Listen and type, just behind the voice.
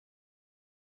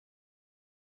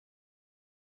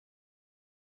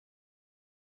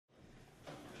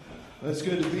It's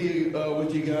good to be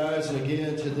with you guys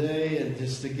again today and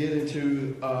just to get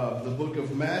into the book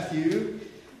of Matthew.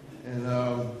 And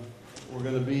we're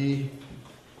going to be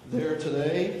there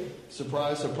today.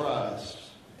 Surprise, surprise.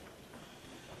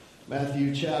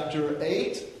 Matthew chapter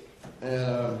 8.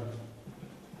 And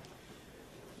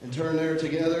turn there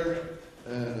together.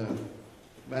 And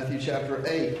Matthew chapter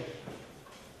 8.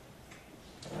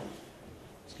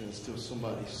 It's going to steal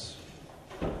somebody's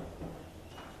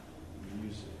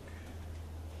music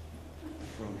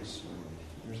from this morning.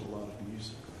 There's a lot of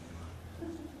music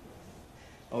going on.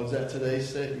 Oh, is that today's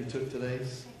set? You took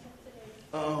today's?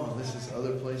 Oh, this is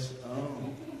other place. Oh.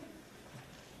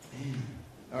 Man.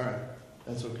 All right.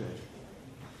 That's okay.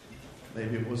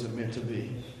 Maybe it wasn't meant to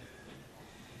be.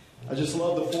 I just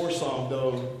love the 4 song,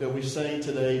 though, that we sang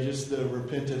today. Just the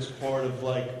repentance part of,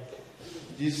 like,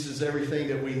 Jesus is everything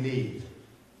that we need.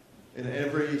 In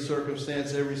every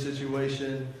circumstance, every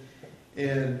situation.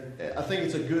 And I think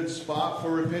it's a good spot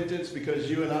for repentance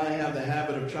because you and I have the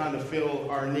habit of trying to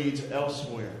fill our needs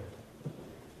elsewhere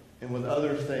and with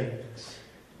other things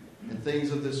and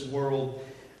things of this world.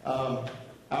 I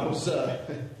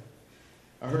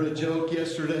heard a joke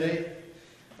yesterday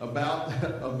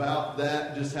about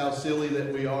that, just how silly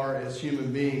that we are as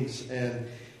human beings. And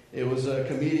it was a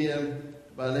comedian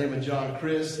by the name of John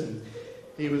Chris, and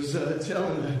he was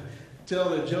telling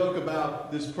a joke about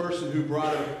this person who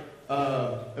brought a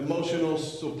emotional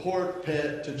support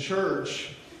pet to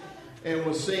church and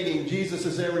was singing, "Jesus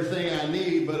is everything I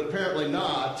need," but apparently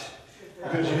not,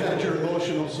 because you had your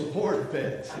emotional support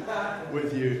pet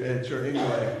with you at church.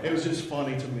 Anyway, it was just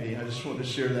funny to me. I just wanted to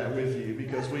share that with you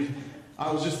because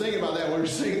I was just thinking about that when we were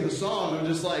singing the song. I'm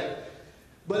just like,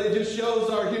 but it just shows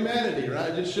our humanity,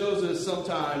 right? It just shows us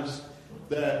sometimes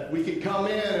that we can come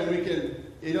in and we can,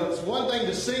 it's one thing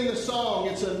to sing the song.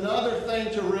 It's another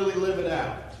thing to really live it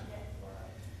out.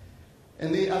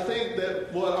 And I think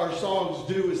that what our songs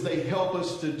do is they help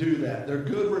us to do that. They're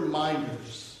good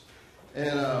reminders.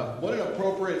 And what an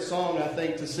appropriate song, I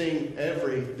think, to sing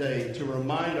every day, to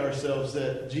remind ourselves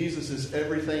that Jesus is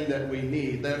everything that we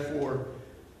need. Therefore,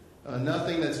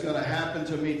 nothing that's going to happen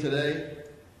to me today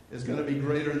is going to be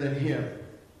greater than Him.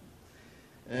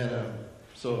 And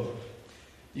so,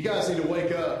 you guys need to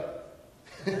wake up.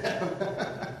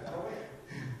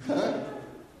 Huh?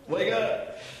 Wake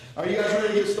up. Are you guys ready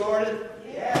to get started?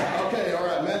 Yeah. Okay, all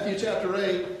right. Matthew chapter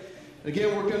 8.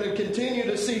 Again, we're going to continue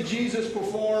to see Jesus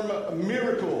perform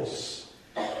miracles.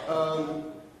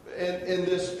 In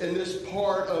this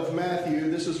part of Matthew,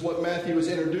 this is what Matthew is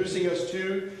introducing us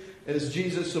to, is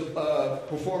Jesus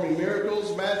performing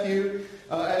miracles. Matthew,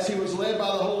 as he was led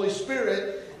by the Holy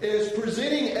Spirit, is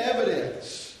presenting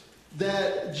evidence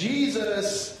that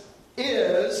Jesus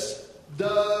is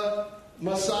the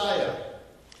Messiah.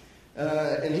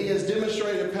 And he has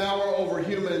demonstrated power over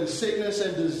human sickness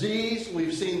and disease.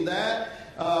 We've seen that.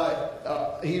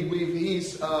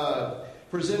 He's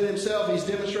presented himself. He's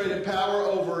demonstrated power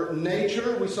over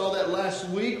nature. We saw that last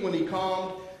week when he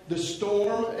calmed the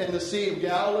storm in the Sea of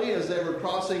Galilee as they were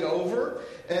crossing over.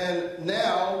 And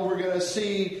now we're going to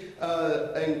see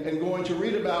and going to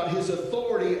read about his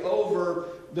authority over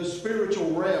the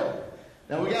spiritual realm.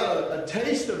 Now we got a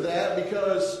taste of that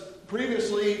because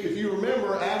previously, if you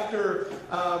remember, after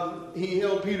he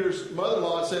healed Peter's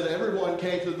mother-in-law, it said everyone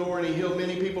came to the door and he healed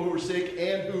many people who were sick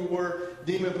and who were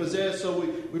demon-possessed. So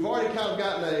we've already kind of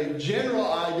gotten a general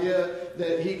idea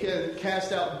that he can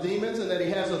cast out demons and that he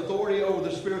has authority over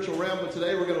the spiritual realm. But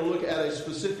today we're going to look at a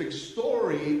specific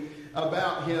story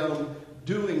about him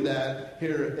doing that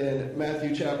here in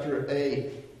Matthew chapter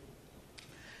 8.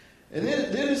 And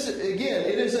it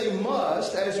is a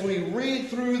must as we read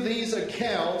through these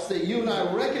accounts that you and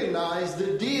I recognize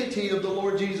the deity of the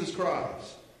Lord Jesus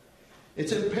Christ.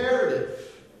 It's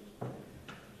imperative.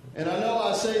 And I know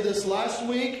I say this last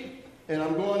week, and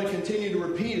I'm going to continue to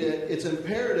repeat it. It's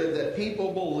imperative that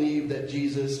people believe that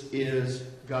Jesus is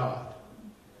God.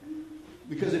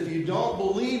 Because if you don't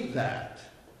believe that,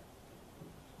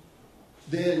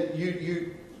 then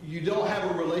you don't have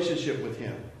a relationship with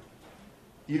Him.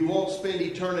 You won't spend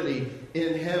eternity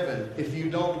in heaven if you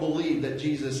don't believe that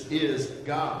Jesus is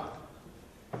God.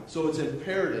 So it's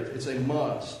imperative. It's a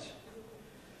must.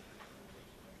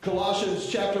 Colossians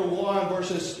chapter 1,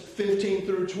 verses 15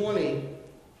 through 20.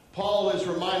 Paul is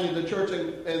reminding the church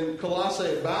in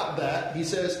Colossae about that. He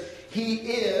says, He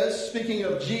is, speaking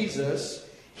of Jesus,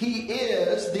 He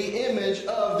is the image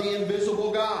of the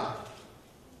invisible God,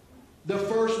 the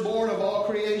firstborn of all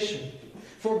creation.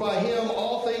 For by Him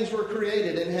all things were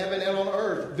created in heaven and on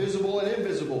earth, visible and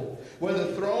invisible,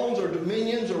 whether thrones or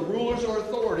dominions or rulers or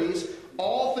authorities.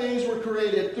 All things were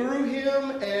created through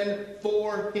him and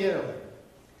for him.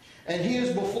 And he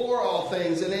is before all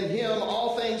things, and in him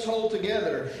all things hold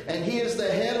together. And he is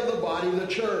the head of the body, the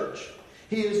church.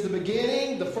 He is the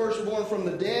beginning, the firstborn from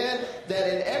the dead,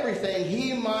 that in everything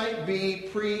he might be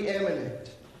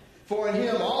preeminent. For in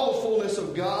him all the fullness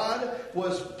of God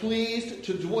was pleased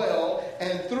to dwell,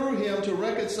 and through him to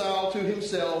reconcile to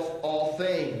himself all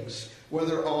things,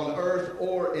 whether on earth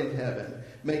or in heaven,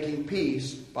 making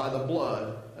peace by the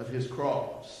blood of his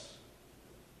cross.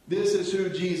 This is who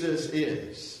Jesus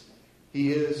is.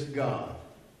 He is God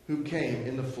who came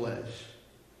in the flesh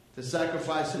to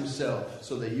sacrifice himself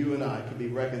so that you and I can be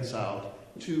reconciled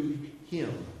to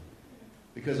him,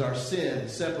 because our sin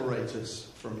separates us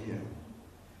from him.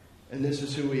 And this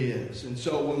is who he is. And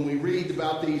so when we read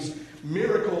about these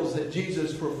miracles that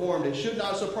Jesus performed, it should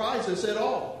not surprise us at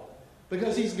all,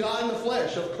 because he's God in the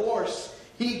flesh. Of course,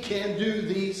 he can do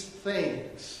these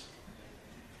things.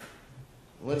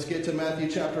 Let's get to Matthew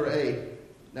chapter 8.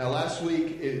 Now, last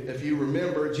week, if you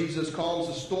remember, Jesus calms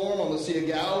a storm on the Sea of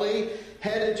Galilee,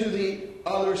 headed to the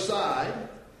other side.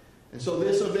 And so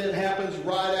this event happens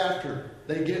right after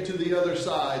they get to the other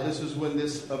side. This is when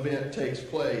this event takes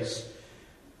place,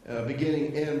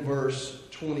 beginning in verse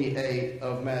 28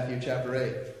 of Matthew chapter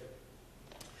 8.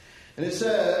 And it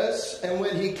says, "And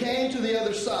when he came to the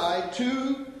other side,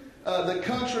 to the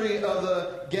country of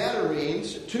the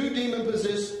Gadarenes, 2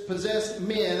 demon-possessed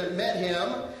men met him,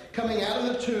 coming out of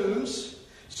the tombs,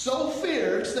 so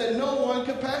fierce that no one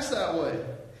could pass that way.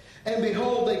 And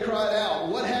behold, they cried out,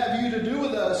 'What have you to do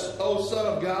with us, O Son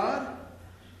of God?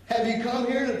 Have you come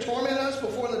here to torment us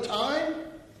before the time?'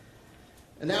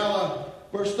 And now,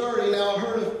 verse 30, now a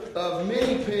herd of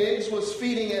many pigs was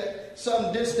feeding at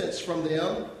some distance from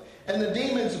them. And the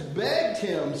demons begged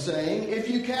him, saying, 'If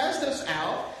you cast us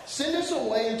out, send us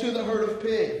away into the herd of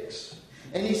pigs.'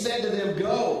 And he said to them,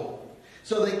 'Go.'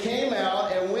 So they came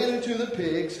out and went into the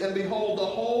pigs, and behold, the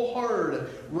whole herd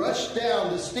rushed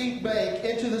down the steep bank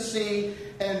into the sea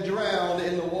and drowned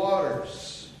in the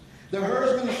waters. The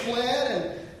herdsmen fled,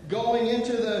 and going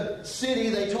into the city,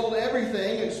 they told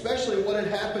everything, especially what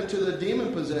had happened to the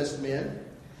demon-possessed men.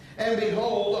 And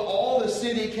behold, all the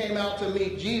city came out to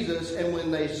meet Jesus, and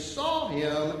when they saw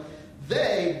him,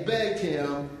 they begged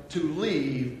him to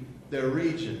leave their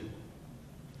region."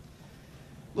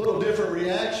 Little different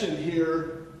reaction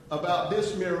here about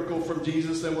this miracle from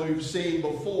Jesus than what we've seen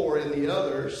before in the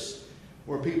others,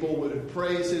 where people would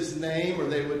praise his name, or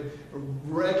they would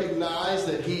recognize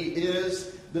that he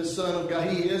is the Son of God.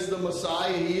 He is the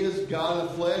Messiah. He is God in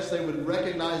the flesh. They would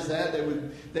recognize that.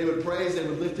 They would praise. They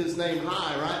would lift his name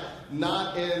high, right?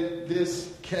 Not in this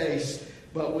case,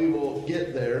 but we will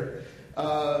get there.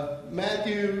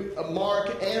 Matthew,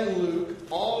 Mark, and Luke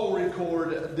all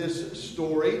record this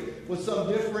story with some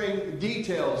differing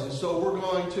details. And so we're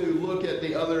going to look at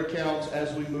the other accounts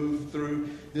as we move through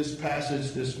this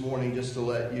passage this morning, just to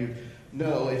let you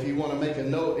know. If you want to make a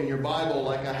note in your Bible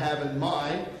like I have in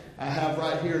mine, I have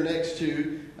right here next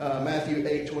to Matthew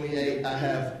 8:28, I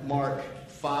have Mark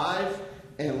 5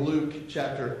 and Luke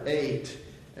chapter 8.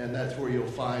 And that's where you'll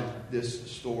find this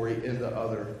story in the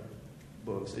other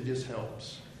books. It just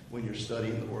helps when you're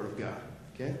studying the Word of God.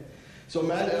 Okay? So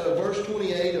verse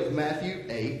 28 of Matthew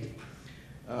 8,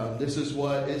 this is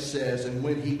what it says. "And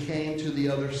when he came to the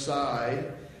other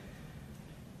side,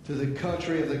 to the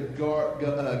country of the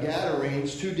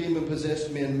Gadarenes, 2 demon-possessed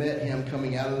men met him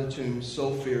coming out of the tombs,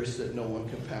 so fierce that no one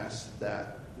could pass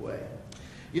that way."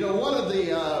 You know, one of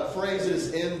the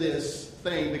phrases in this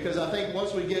thing, because I think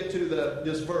once we get to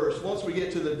this verse, once we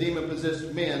get to the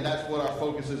demon-possessed men, that's what our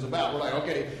focus is about. We're like,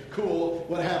 okay, cool,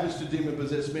 what happens to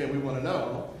demon-possessed men? We want to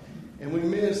know. And we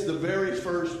miss the very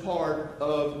first part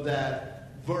of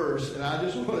that verse, and I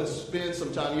just want to spend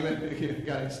some time. You may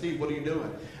be, Steve, what are you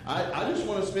doing? I just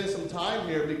want to spend some time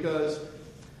here, because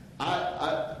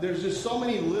there's just so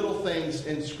many little things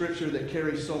in Scripture that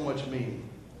carry so much meaning.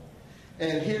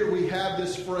 And here we have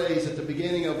this phrase at the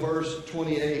beginning of verse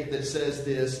 28 that says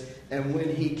this, "And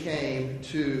when he came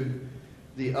to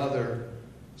the other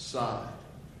side."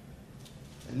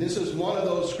 And this is one of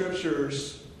those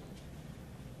scriptures,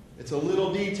 it's a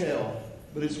little detail,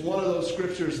 but it's one of those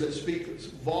scriptures that speaks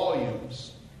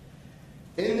volumes.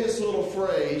 In this little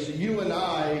phrase, you and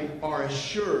I are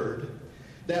assured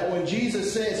that when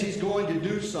Jesus says he's going to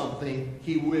do something,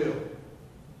 he will.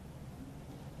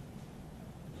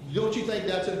 Don't you think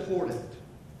that's important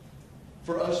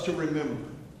for us to remember?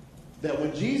 That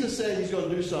when Jesus says he's going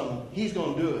to do something, he's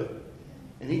going to do it.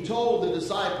 And he told the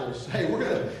disciples, hey,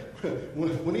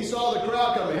 when he saw the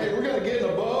crowd coming, hey, we're going to get in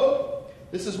a boat.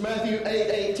 This is Matthew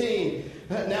 8:18.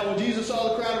 Now, when Jesus saw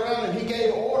the crowd around him, he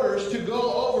gave orders to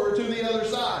go over to the other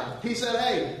side. He said,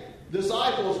 hey,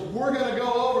 disciples, we're going to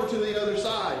go over to the other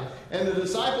side. And the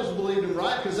disciples believed him,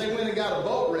 right? Because they went and got a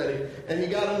boat ready. And he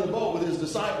got in the boat with his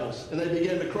disciples. And they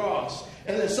began to cross.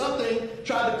 And then something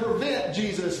tried to prevent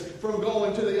Jesus from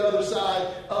going to the other side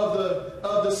of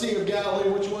the Sea of Galilee,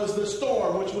 which was the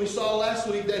storm, which we saw last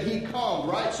week that he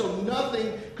calmed, right? So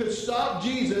nothing could stop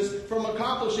Jesus from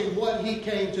accomplishing what he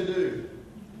came to do.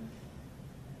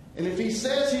 And if he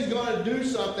says he's going to do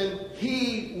something,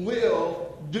 he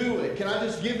will do it. Can I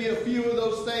just give you a few of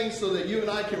those things so that you and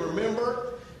I can remember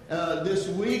this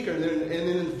week and then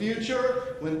in the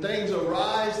future when things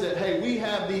arise that, hey, we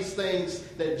have these things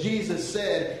that Jesus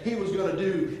said he was going to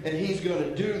do and he's going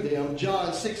to do them.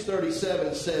 John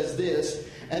 6:37 says this,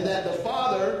 and that the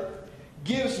Father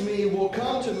gives me will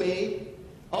come to me.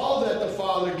 All that the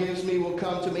Father gives me will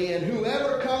come to me, and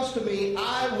whoever comes to me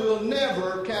I will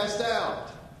never cast out.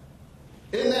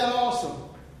 Isn't that awesome?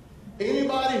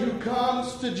 Anybody who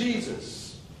comes to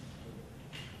Jesus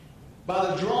by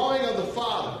the drawing of the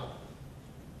Father,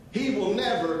 he will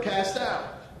never cast out.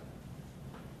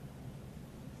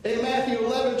 In Matthew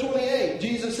 11:28,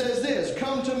 Jesus says this,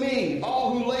 come to me,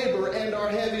 all who labor and are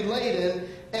heavy laden,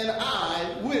 and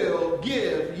I will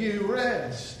give you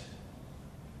rest.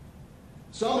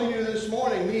 Some of you this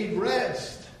morning need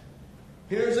rest.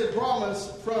 Here's a promise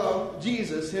from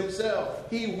Jesus himself.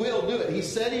 He will do it. He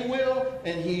said he will,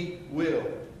 and he will.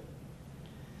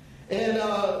 In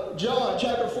John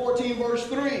chapter 14, verse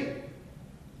 3,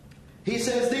 he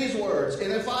says these words,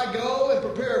 and if I go and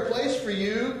prepare a place for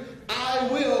you, I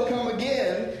will come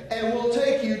again and will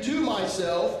take you to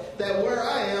myself, that where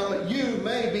I am, you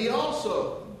may be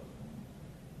also.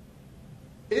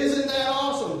 Isn't that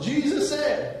awesome? Jesus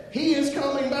said he is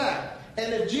coming back.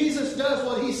 And if Jesus does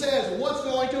what he says, what's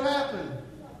going to happen?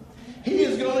 He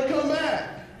is going to come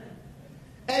back.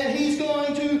 And he's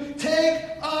going to take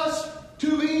us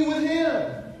to be with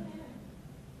him.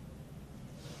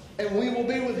 And we will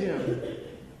be with him.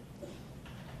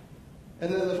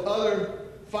 And then the other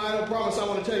final promise I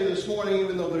want to tell you this morning,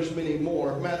 even though there's many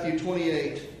more, Matthew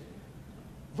 28,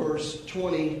 verse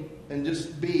 20, and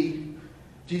just B,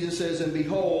 Jesus says, and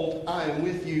behold, I am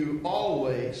with you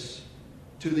always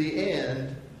to the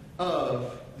end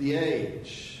of the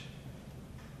age.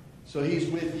 So he's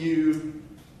with you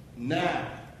now.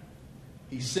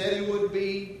 He said he would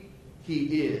be.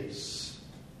 He is.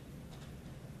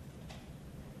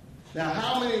 Now,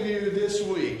 how many of you this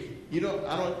week, you don't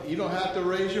have to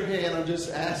raise your hand. I'm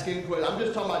just asking questions. I'm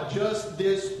just talking about just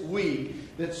this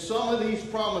week, that some of these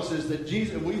promises that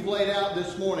Jesus we've laid out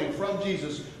this morning from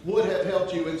Jesus would have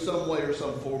helped you in some way or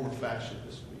some form or fashion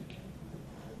this week.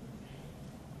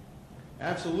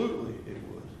 Absolutely, it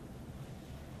would.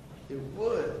 It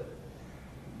would.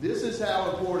 This is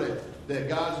how important that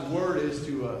God's Word is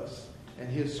to us and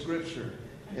His Scripture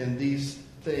and these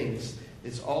things.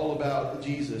 It's all about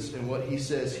Jesus and what He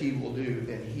says He will do,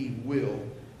 and He will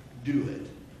do it.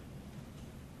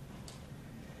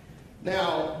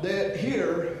 Now,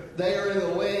 here they are in the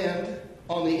land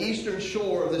on the eastern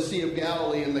shore of the Sea of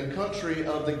Galilee in the country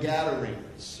of the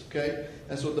Gadarenes. Okay?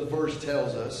 That's what the verse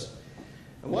tells us.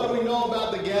 And what do we know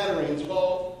about the Gadarenes?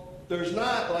 Well, there's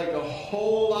not like a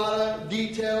whole lot of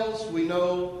details. We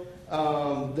know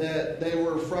that they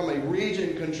were from a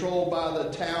region controlled by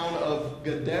the town of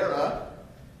Gadara.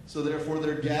 So therefore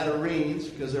they're Gadarenes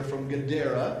because they're from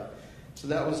Gadara. So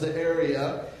that was the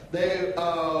area. They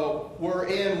were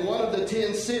in one of the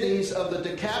 10 cities of the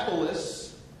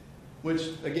Decapolis, which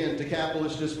again,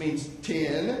 Decapolis just means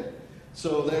 10.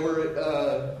 So they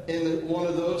were in one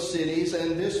of those cities,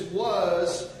 and this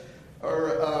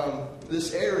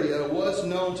area was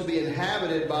known to be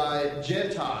inhabited by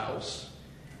Gentiles,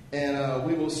 and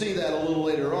we will see that a little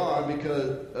later on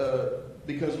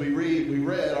because we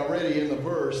read already in the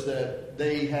verse that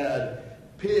they had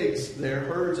pigs there,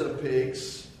 herds of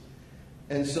pigs,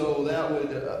 and so that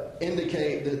would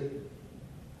indicate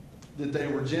that they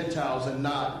were Gentiles and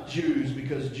not Jews,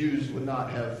 because Jews would not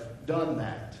have done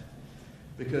that.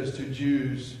 Because to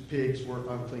Jews, pigs were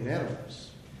unclean animals.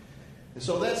 And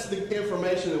so that's the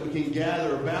information that we can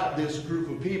gather about this group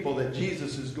of people that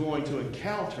Jesus is going to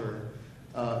encounter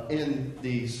in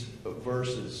these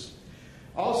verses.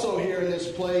 Also here in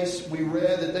this place, we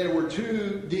read that there were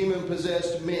 2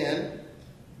 demon-possessed men.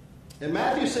 And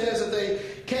Matthew says that they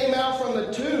came out from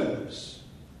the tombs.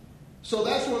 So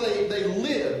that's where they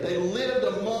lived. They lived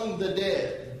among the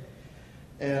dead.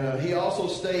 And he also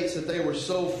states that they were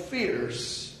so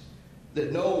fierce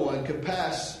that no one could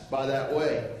pass by that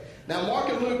way. Now, Mark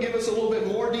and Luke give us a little bit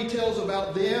more details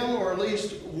about them, or at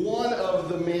least one of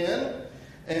the men.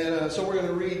 And so we're going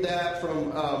to read that from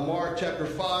Mark chapter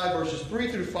 5, verses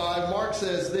 3 through 5. Mark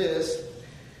says this,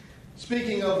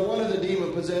 speaking of one of the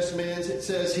demon-possessed men, it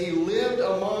says, he lived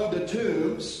among the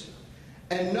tombs,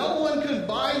 and no one could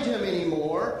bind him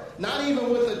anymore, not even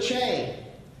with a chain.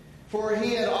 For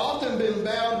he had often been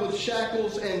bound with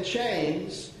shackles and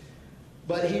chains,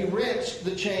 but he wrenched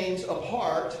the chains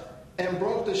apart and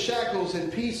broke the shackles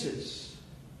in pieces.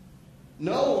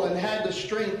 No one had the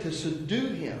strength to subdue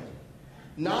him.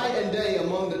 Night and day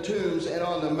among the tombs and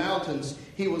on the mountains,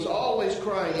 he was always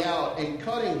crying out and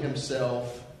cutting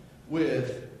himself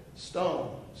with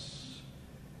stones.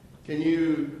 Can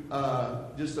you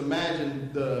just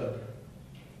imagine the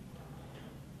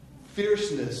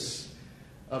fierceness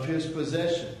of his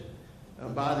possession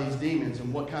by these demons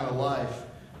and what kind of life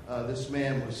this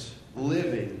man was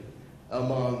living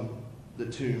among the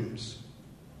tombs?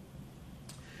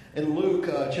 In Luke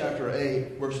chapter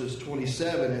 8, verses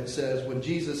 27, it says, when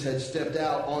Jesus had stepped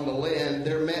out on the land,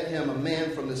 there met him a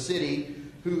man from the city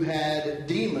who had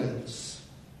demons.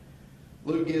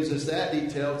 Luke gives us that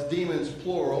detail. It's demons,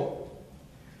 plural.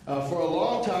 For a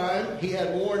long time, he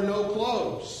had worn no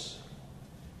clothes.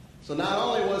 So not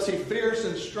only was he fierce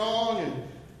and strong and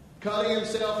cutting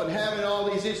himself and having all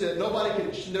these issues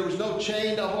that there was no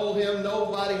chain to hold him.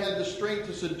 Nobody had the strength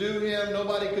to subdue him.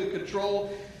 Nobody could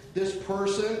control this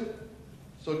person.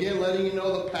 So again, letting you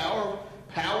know the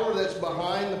power that's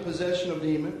behind the possession of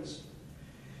demons.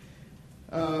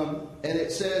 And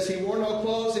it says he wore no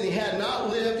clothes and he had not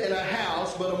lived in a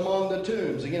house but among the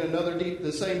tombs. Again,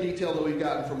 the same detail that we've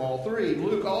gotten from all three.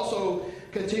 Luke also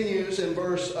continues in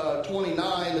verse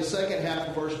 29, the second half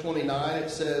of verse 29.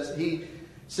 He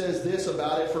says this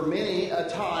about it. For many a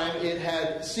time it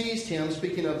had seized him,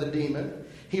 speaking of the demon.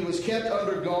 He was kept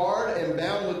under guard and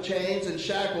bound with chains and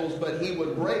shackles, but he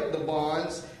would break the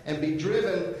bonds and be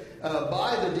driven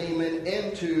by the demon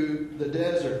into the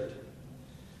desert.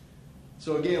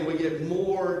 So again, we get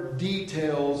more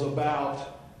details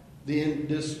about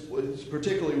this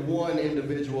particularly one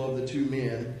individual of the two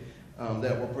men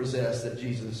that were possessed that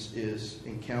Jesus is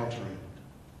encountering.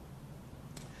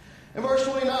 In verse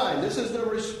 29, this is the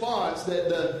response that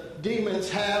the demons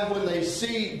have when they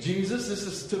see Jesus. This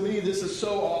is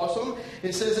so awesome.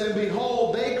 It says, and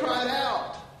behold, they cried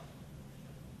out,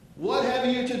 what have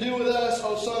you to do with us,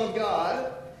 O Son of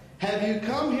God? Have you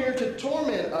come here to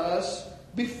torment us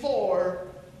before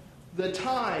the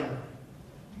time?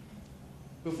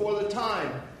 Before the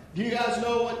time. Do you guys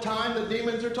know what time the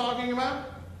demons are talking about?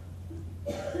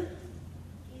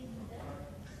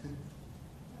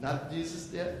 Not Jesus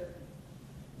yet?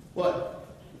 What?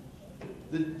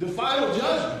 The final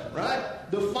judgment,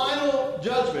 right? The final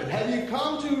judgment. Have you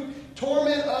come to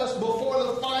torment us before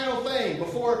the final thing?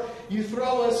 Before you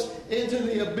throw us into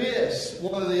the abyss?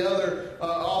 One of the other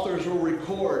authors will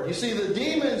record. You see, the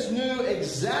demons knew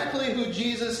exactly who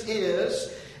Jesus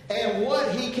is and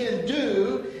what he can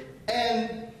do,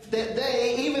 and that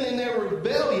they, even in their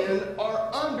rebellion,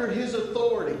 are under his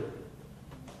authority.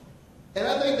 And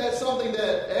I think that's something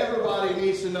that everybody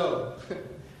needs to know.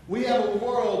 We have a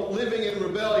world living in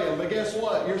rebellion, but guess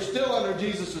what? You're still under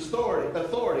Jesus'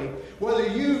 authority. Whether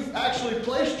you've actually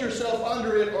placed yourself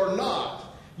under it or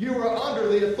not, you are under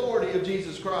the authority of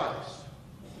Jesus Christ.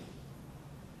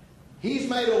 He's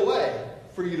made a way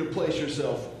for you to place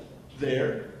yourself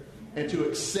there and to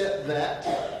accept that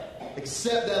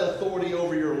authority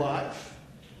over your life.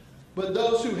 But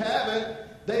those who haven't,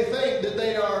 they think that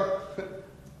they are,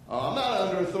 I'm not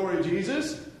under authority,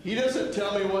 Jesus. He doesn't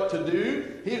tell me what to do,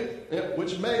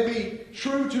 which may be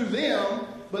true to them,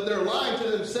 but they're lying to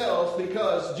themselves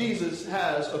because Jesus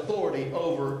has authority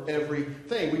over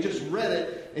everything. We just read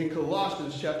it in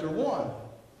Colossians chapter 1.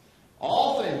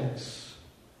 All things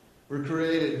were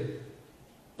created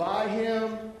by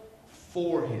him,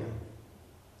 for him.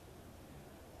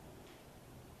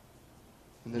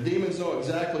 And the demons know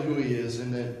exactly who he is,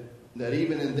 and that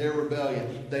even in their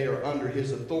rebellion, they are under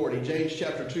his authority. James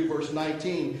chapter 2, verse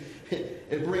 19,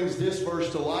 it brings this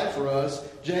verse to life for us.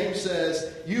 James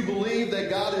says, you believe that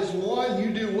God is one,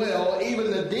 you do well. Even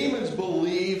the demons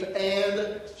believe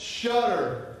and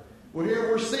shudder.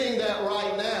 We're seeing that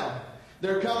right now.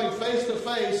 They're coming face to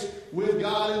face with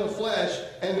God in the flesh,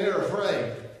 and they're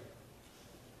afraid.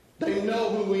 They know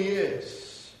who he is.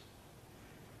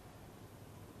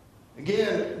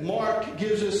 Again, Mark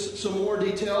gives us some more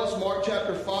details. Mark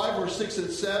chapter 5, verse 6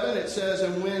 and 7, it says,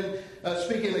 and when,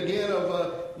 speaking again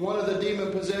of one of the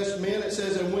demon-possessed men, it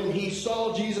says, and when he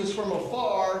saw Jesus from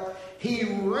afar, he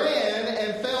ran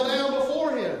and fell down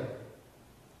before him.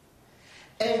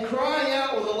 And crying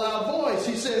out with a loud voice,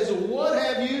 he says, what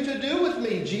have you to do with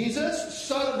me, Jesus,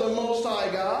 Son of the Most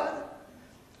High God?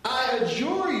 I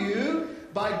adjure you,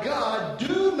 by God,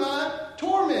 do not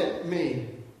torment me.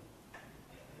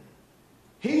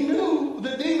 He knew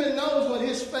the demon knows what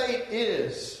his fate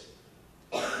is.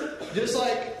 Just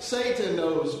like Satan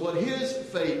knows what his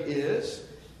fate is.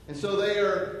 And so they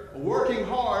are working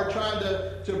hard trying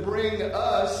to bring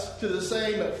us to the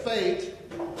same fate,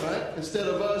 right? Instead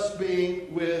of us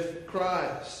being with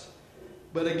Christ.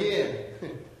 But again,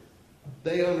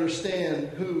 they understand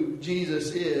who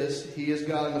Jesus is. He is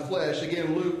God in the flesh.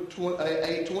 Again, Luke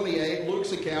 8:28,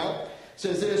 Luke's account,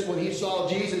 says this: when he saw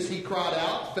Jesus, he cried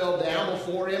out, fell down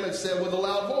before him, and said with a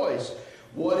loud voice,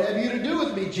 "What have you to do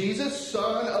with me, Jesus,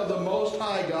 Son of the Most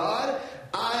High God?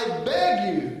 I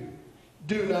beg you,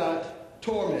 do not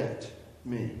torment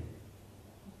me."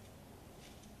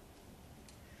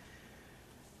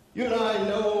 You and I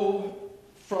know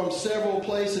from several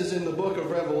places in the book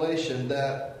of Revelation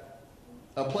that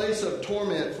a place of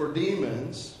torment for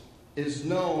demons is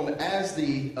known as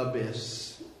the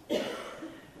abyss.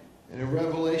 And in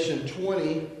Revelation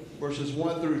 20, verses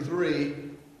 1 through 3,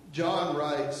 John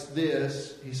writes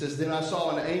this. He says, "Then I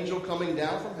saw an angel coming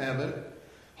down from heaven,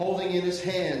 holding in his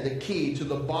hand the key to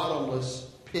the bottomless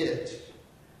pit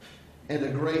and a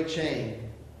great chain.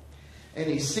 And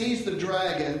he seized the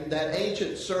dragon, that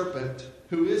ancient serpent,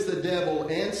 who is the devil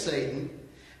and Satan,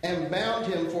 and bound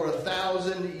him for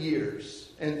 1,000 years,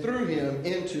 and threw him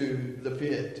into the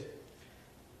pit,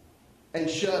 and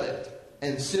shut it,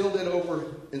 and sealed it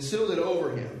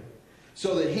over him,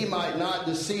 so that he might not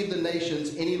deceive the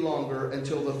nations any longer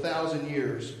until the 1,000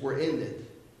 years were ended.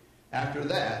 After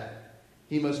that,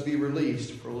 he must be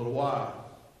released for a little while."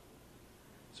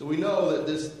 So we know that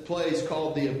this place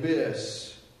called the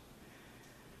abyss,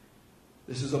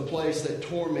 this is a place that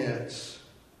torments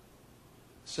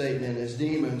Satan and his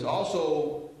demons.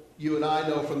 Also, you and I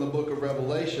know from the book of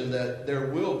Revelation that there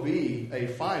will be a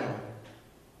final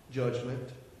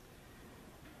judgment.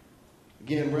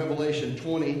 Again, Revelation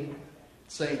 20,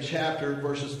 same chapter,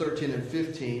 verses 13 and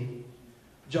 15.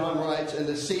 John writes, "And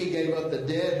the sea gave up the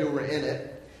dead who were in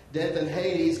it. Death and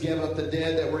Hades gave up the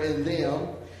dead that were in them.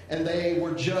 And they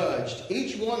were judged,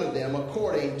 each one of them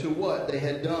according to what they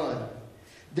had done.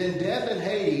 Then death and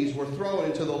Hades were thrown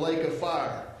into the lake of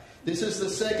fire. This is the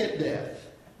second death,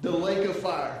 the lake of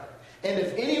fire. And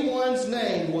if anyone's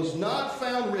name was not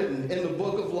found written in the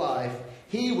book of life,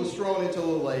 he was thrown into the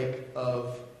lake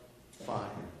of fire."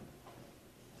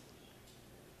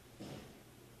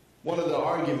 One of the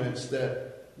arguments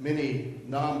that many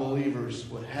non-believers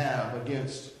would have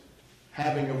against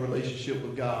having a relationship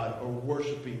with God or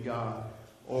worshiping God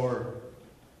or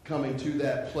coming to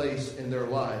that place in their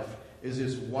life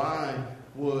is why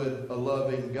would a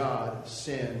loving God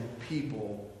send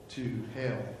people to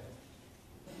hell?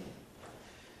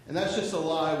 And that's just a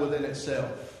lie within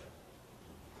itself.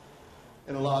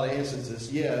 In a lot of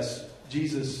instances, yes,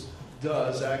 Jesus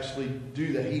does actually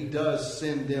do that. He does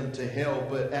send them to hell,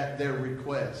 but at their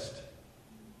request.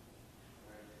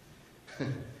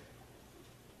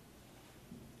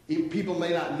 People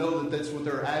may not know that that's what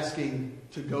they're asking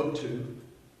to go to,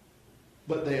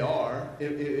 but they are.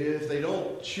 If they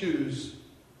don't choose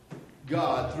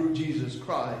God through Jesus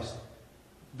Christ,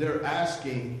 they're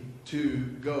asking to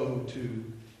go to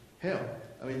hell.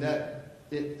 I mean,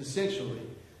 essentially,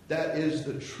 that is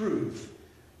the truth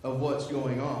of what's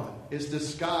going on. It's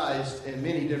disguised in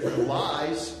many different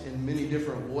lies, in many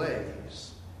different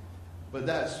ways. But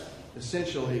that's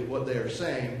essentially what they are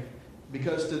saying.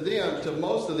 Because to them, to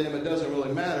most of them, it doesn't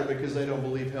really matter because they don't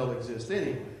believe hell exists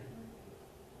anyway.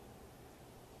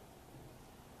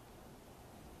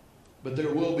 But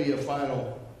there will be a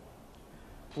final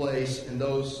place in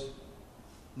those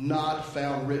not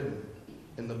found written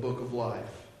in the book of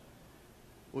life.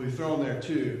 Will be thrown there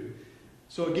too.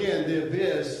 So again, the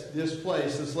abyss, this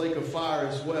place, this lake of fire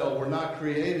as well, were not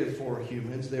created for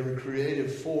humans. They were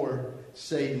created for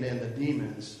Satan and the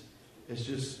demons. It's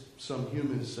just some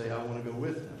humans say, "I want to go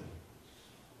with them."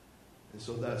 And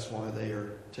so that's why they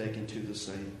are taken to the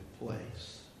same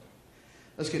place.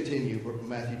 Let's continue.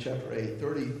 Matthew chapter 8,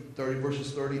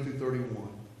 verses 30 through 31.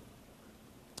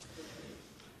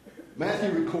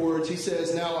 Matthew records, he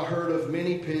says, "Now a herd of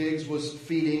many pigs was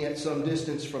feeding at some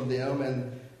distance from them,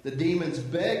 and the demons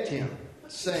begged him,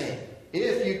 saying,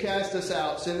 'If you cast us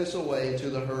out, send us away into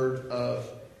the herd of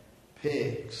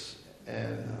pigs.'"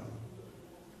 And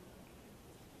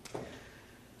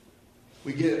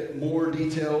we get more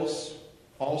details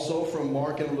also from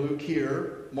Mark and Luke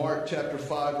here. Mark chapter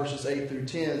 5, verses 8 through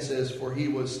 10 says, "For he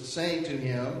was saying to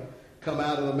him, 'Come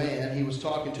out of the man.'" He was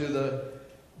talking to the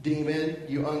demon,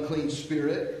 "You unclean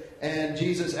spirit." And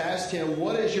Jesus asked him,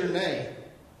 "What is your name?"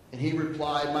 And he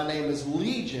replied, "My name is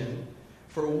Legion,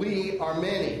 for we are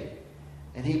many.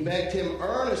 And he begged him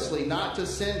earnestly not to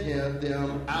send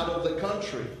them out of the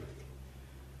country.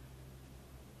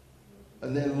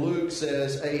 And then Luke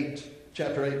says,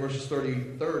 chapter 8, verses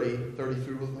 30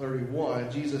 through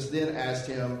 31, Jesus then asked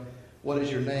him, what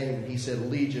is your name? And he said,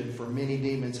 Legion, for many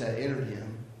demons had entered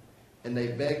him. And they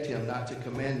begged him not to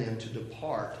command them to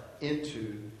depart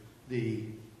into the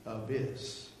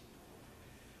abyss.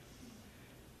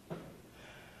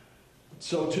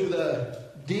 So to the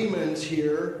demons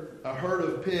here, a herd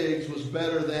of pigs was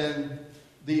better than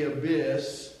the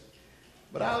abyss.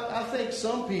 But I think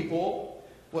some people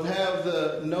would have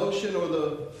the notion or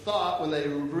the thought when they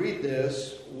read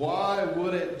this, why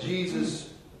wouldn't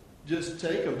Jesus just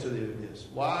take them to the abyss?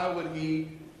 Why would he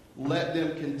let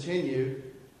them continue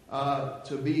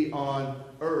to be on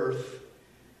earth?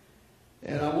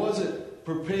 And I wasn't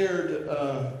prepared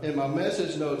in my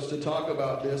message notes to talk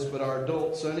about this, but our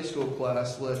adult Sunday school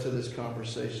class led to this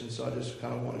conversation, so I just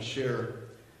kind of want to share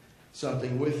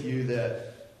something with you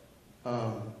that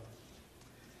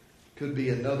could be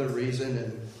another reason,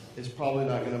 and it's probably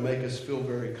not going to make us feel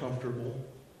very comfortable.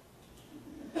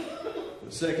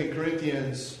 2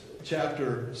 Corinthians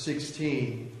chapter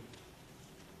 16,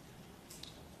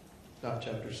 not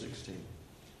chapter 16.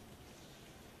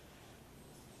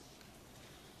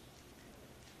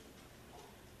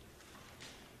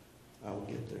 I will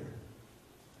get there.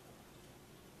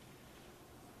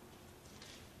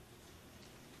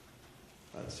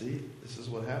 Let's see. This is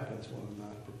what happens when I'm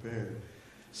not prepared.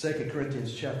 2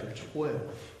 Corinthians chapter 12.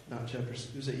 Not chapter...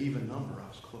 It was an even number. I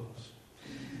was close.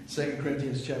 2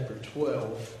 Corinthians chapter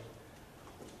 12,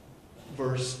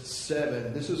 verse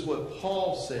 7. This is what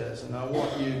Paul says, and I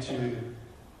want you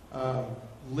to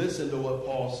listen to what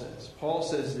Paul says. Paul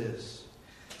says this.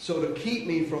 So to keep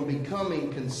me from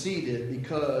becoming conceited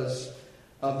because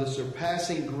of the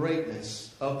surpassing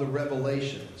greatness of the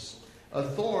revelations, a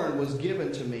thorn was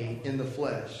given to me in the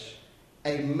flesh,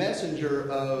 a messenger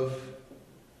of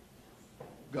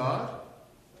God,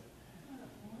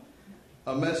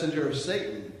 a messenger of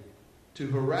Satan, to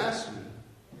harass me,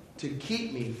 to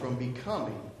keep me from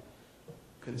becoming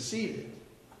conceited.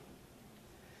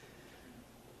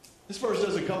 This verse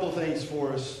does a couple of things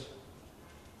for us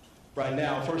right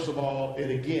now. First of all, it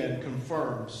again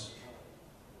confirms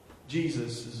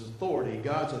Jesus' authority,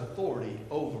 God's authority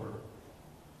over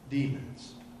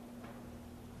demons.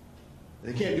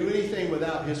 They can't do anything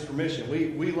without his permission.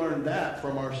 We learned that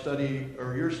from our study,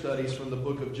 or your studies from the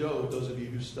book of Job. Those of you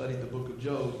who studied the book of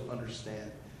Job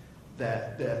understand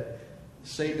that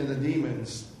Satan and the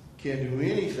demons can't do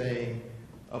anything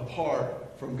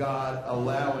apart from God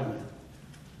allowing it.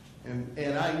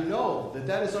 And I know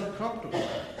that is uncomfortable.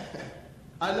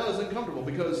 I know it's uncomfortable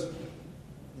because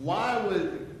why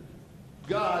would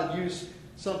God use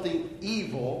something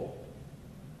evil?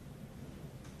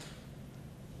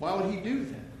 Why would he do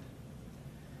that?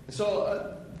 And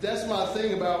so that's my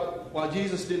thing about why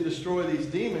Jesus didn't destroy these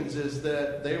demons, is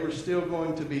that they were still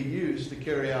going to be used to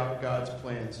carry out God's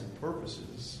plans and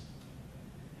purposes.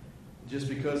 Just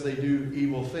because they do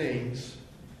evil things.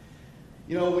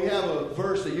 You know, we have a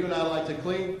verse that you and I like to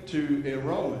cling to in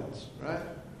Romans, right?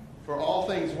 For all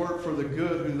things work for the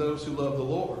good of those who love the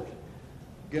Lord.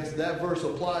 I guess that verse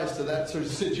applies to that sort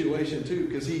of situation too,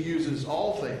 because he uses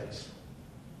all things,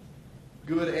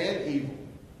 good and evil,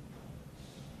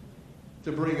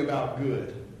 to bring about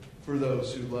good for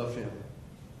those who love him.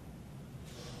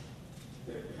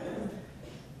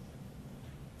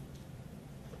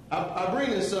 I bring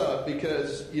this up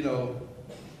because, you know,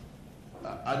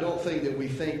 I don't think that we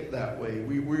think that way.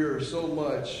 We're so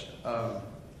much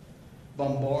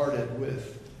bombarded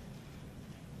with,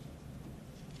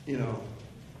 you know,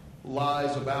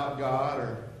 lies about God,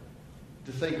 or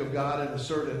to think of God in a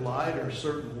certain light or a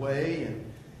certain way.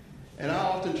 And I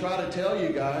often try to tell you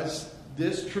guys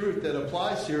this truth that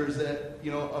applies here is that,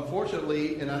 you know,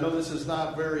 unfortunately, and I know this is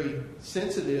not very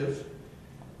sensitive,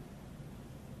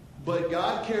 but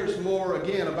God cares more,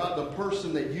 again, about the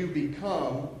person that you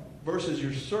become versus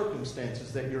your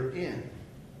circumstances that you're in.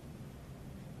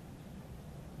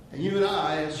 And you and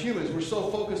I, as humans, we're so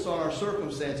focused on our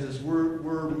circumstances,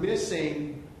 we're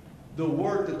missing the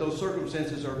work that those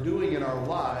circumstances are doing in our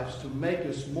lives to make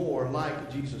us more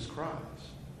like Jesus Christ.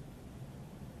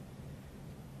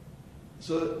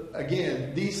 So,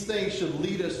 again, these things should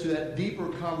lead us to that deeper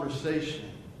conversation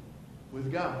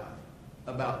with God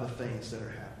about the things that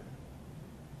are happening.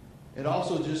 And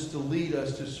also just to lead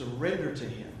us to surrender to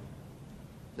him.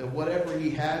 That whatever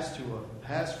he has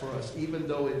for us, even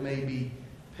though it may be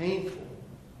painful,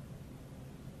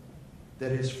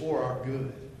 that is for our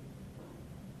good.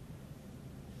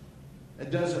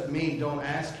 It doesn't mean don't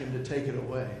ask him to take it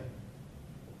away.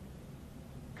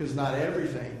 Because not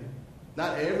everything,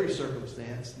 not every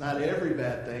circumstance, not every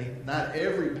bad thing, not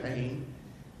every pain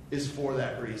is for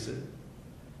that reason.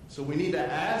 So we need to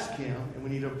ask him, and we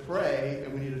need to pray,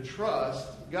 and we need to trust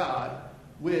God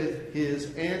with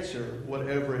his answer,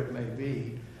 whatever it may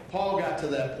be. Paul got to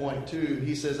that point too.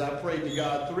 He says, I prayed to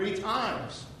God 3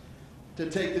 times to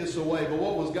take this away. But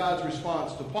what was God's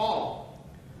response to Paul?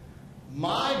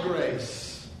 My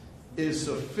grace is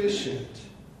sufficient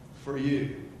for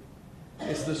you.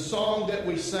 It's the song that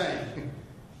we sang.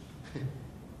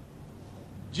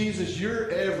 Jesus, you're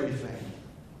everything.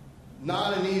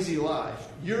 Not an easy life.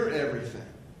 You're everything.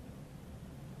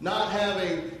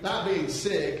 Not being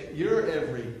sick, you're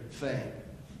everything.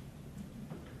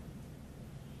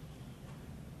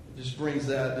 It just brings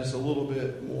that just a little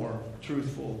bit more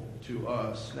truthful to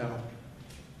us. Now,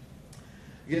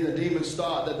 again, the demons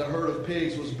thought that the herd of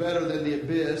pigs was better than the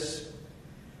abyss.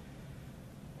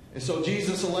 And so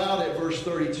Jesus allowed it, verse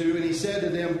 32, and he said to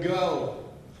them, go.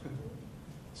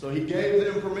 So he gave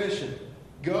them permission.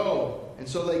 Go. And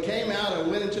so they came out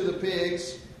and went into the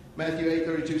pigs. Matthew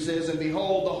 8:32 says, and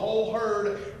behold, the whole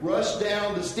herd rushed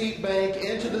down the steep bank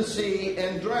into the sea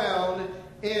and drowned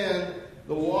in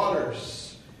the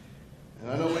waters.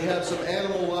 And I know we have some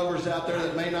animal lovers out there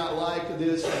that may not like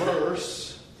this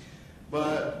verse,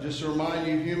 but just to remind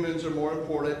you, humans are more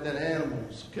important than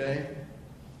animals, okay?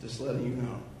 Just letting you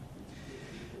know.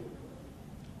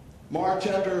 Mark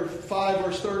chapter 5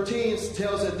 verse 13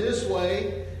 tells it this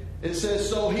way. It says,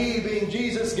 so he, being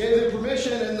Jesus, gave them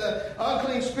permission, and the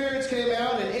unclean spirits came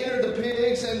out and entered the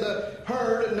pigs and the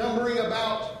herd, numbering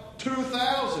about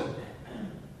 2,000.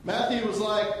 Matthew was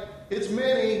like, it's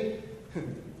many.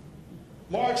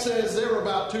 Mark says there were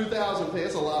about 2,000 pigs.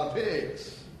 That's a lot of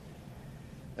pigs.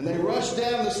 And they rushed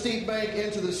down the steep bank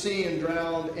into the sea and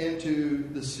drowned into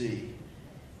the sea.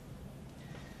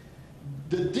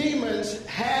 The demons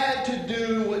had to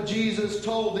do what Jesus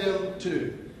told them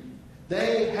to.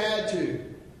 They had to.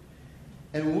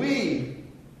 And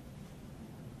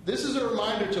this is a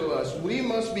reminder to us, we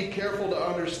must be careful to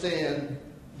understand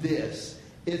this.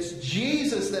 It's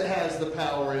Jesus that has the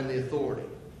power and the authority,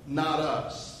 not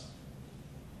us.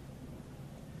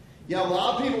 Yeah, a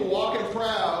lot of people walking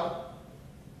proud,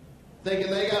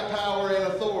 thinking they got power and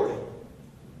authority.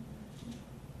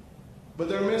 But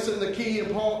they're missing the key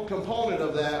component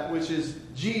of that, which is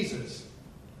Jesus.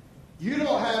 You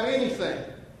don't have anything.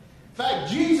 In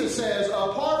fact, Jesus says,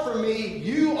 apart from me,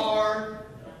 you are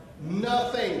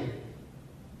nothing.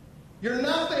 You're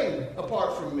nothing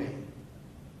apart from me.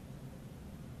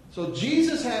 So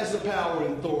Jesus has the power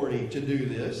and authority to do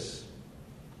this.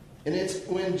 And it's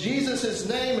when Jesus'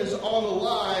 name is on the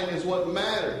line is what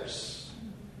matters.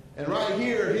 And right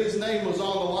here, his name was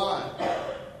on the line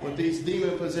with these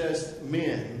demon-possessed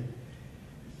men.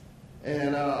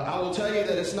 And I will tell you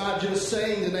that it's not just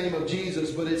saying the name of Jesus,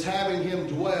 but it's having him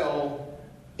dwell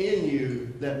in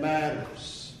you that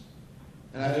matters.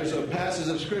 And there's a passage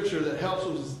of Scripture that helps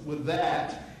us with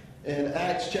that. In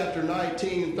Acts chapter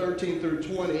 19, 13 through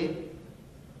 20.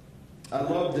 I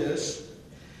love this.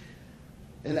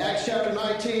 In Acts chapter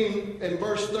 19 and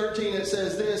verse 13 it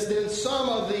says this, then some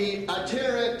of the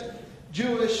itinerant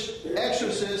Jewish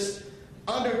exorcists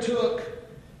undertook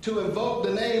to invoke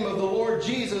the name of the Lord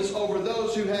Jesus over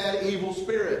those who had evil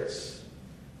spirits.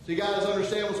 So you guys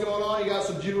understand what's going on? You got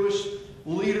some Jewish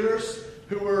leaders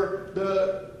who were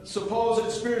the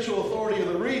supposed spiritual authority of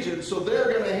the region, so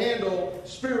they're going to handle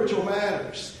spiritual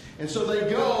matters. And so they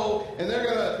go and they're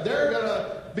going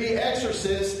to be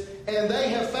exorcists, and they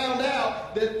have found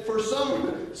out that for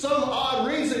some odd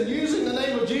reason using the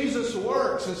name of Jesus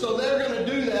works. And so they're going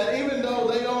to do that even though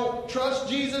they don't trust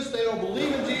Jesus, they don't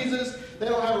believe in Jesus, they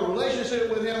don't have a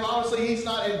relationship with him. Obviously, he's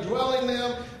not indwelling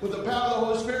them with the power of the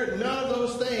Holy Spirit, none of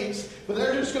those things. But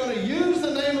they're just going to use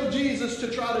the name of Jesus to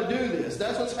try to do this.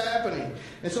 That's what's happening.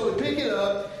 And so we pick it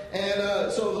up,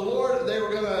 and so the Lord, they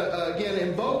were going to, again,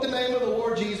 invoke the name of the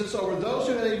Lord Jesus over those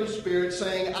who had evil spirits,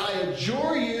 saying, I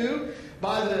adjure you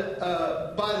by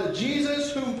the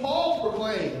Jesus whom Paul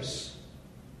proclaims.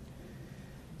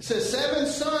 It says 7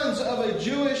 sons of a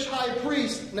Jewish high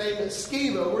priest named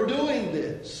Sceva were doing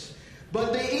this.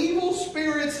 But the evil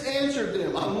spirits answered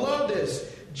them. I love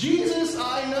this. Jesus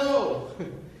I know.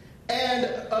 And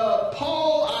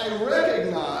Paul I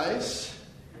recognize.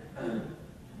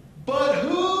 But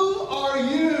who are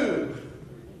you?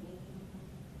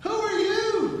 Who are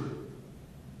you?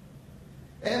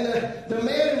 And the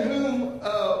man in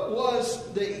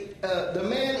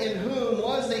whom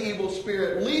was the evil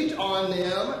spirit leaped on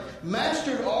them,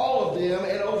 mastered all of them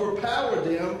and overpowered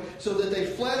them so that they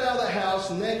fled out of the house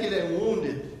naked and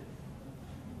wounded.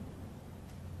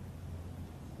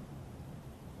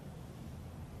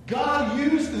 God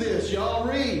used this, y'all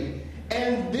read.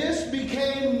 And this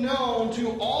became known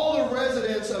to all the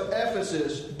residents of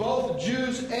Ephesus, both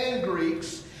Jews and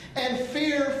Greeks, and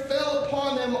fear fell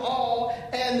upon them all,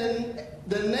 and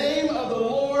the name of the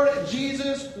Lord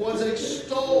Jesus was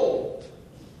extolled.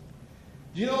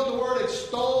 Do you know what the word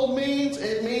extolled means?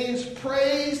 It means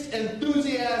praised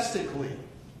enthusiastically.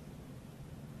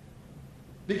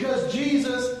 Because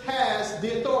Jesus has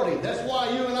the authority. That's why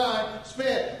you and I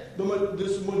spent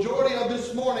this majority of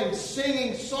this morning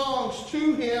singing songs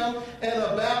to Him and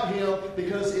about Him,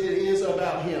 because it is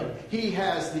about Him. He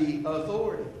has the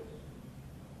authority.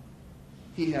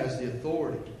 He has the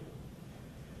authority.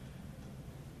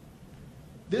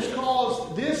 This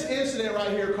incident right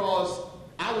here caused,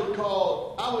 I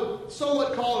would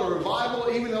somewhat call it a revival,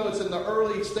 even though it's in the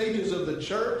early stages of the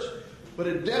church, but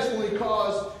it definitely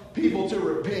caused people to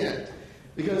repent.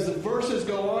 Because the verses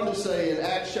go on to say in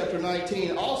Acts chapter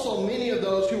 19, also many of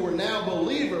those who were now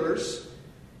believers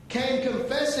came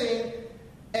confessing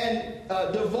and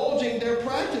divulging their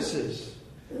practices.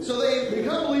 So they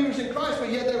become believers in Christ, but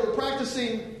yet they were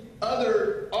practicing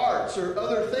other arts or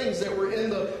other things that were in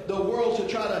the world to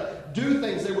try to do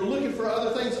things. They were looking for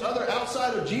other things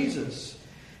outside of Jesus.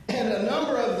 And a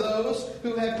number of those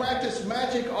who had practiced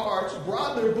magic arts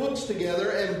brought their books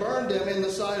together and burned them in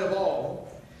the sight of all.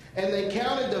 And they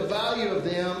counted the value of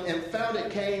them and found it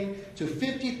came to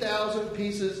 50,000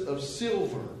 pieces of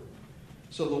silver.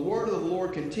 So the word of the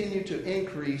Lord continued to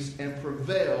increase and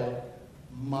prevail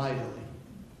mightily.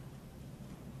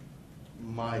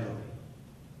 Mightily.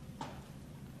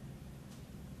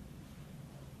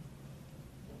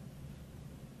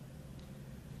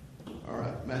 All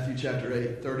right, Matthew chapter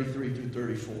 8, 33 through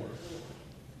 34.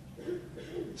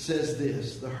 It says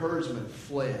this: the herdsmen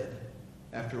fled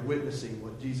after witnessing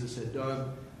what Jesus had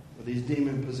done with these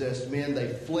demon-possessed men. They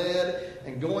fled,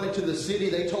 and going into the city,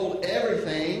 they told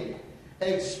everything,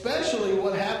 especially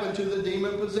what happened to the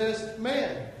demon-possessed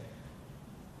man.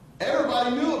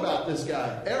 Everybody knew about this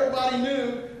guy. Everybody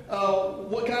knew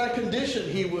what kind of condition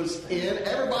he was in.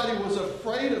 Everybody was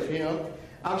afraid of him.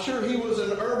 I'm sure he was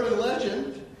an urban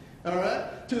legend, all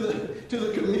right, to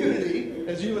the community,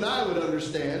 as you and I would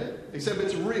understand it, except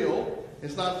it's real.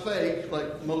 It's not fake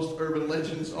like most urban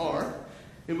legends are.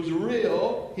 It was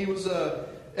real. He was,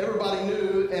 everybody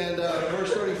knew. And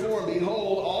verse 34, and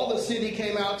behold, all the city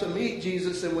came out to meet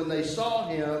Jesus, and when they saw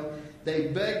him, they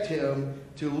begged him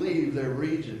to leave their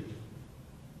region.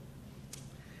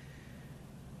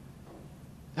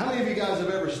 How many of you guys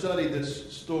have ever studied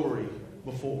this story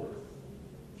before?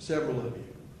 Several of you.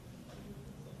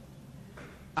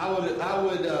 I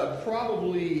would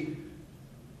probably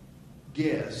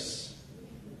guess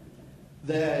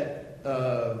that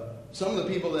some of the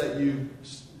people that you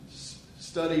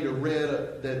studied or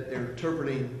read that are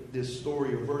interpreting this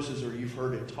story or verses, or you've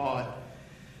heard it taught,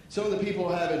 some of the people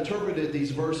have interpreted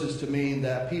these verses to mean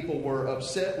that people were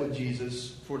upset with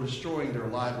Jesus for destroying their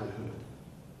livelihood.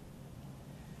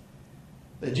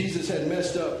 That Jesus had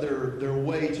messed up their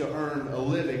way to earn a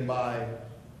living by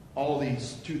all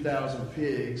these 2,000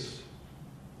 pigs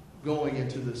going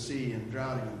into the sea and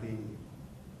drowning and being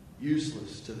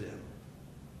useless to them.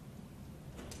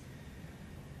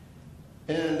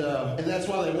 And that's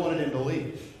why they wanted him to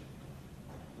leave.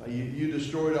 You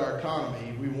destroyed our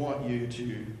economy. We want you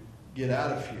to get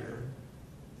out of here.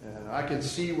 And I can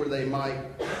see where they might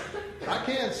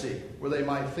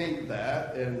think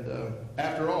that. And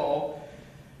after all,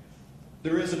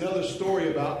 there is another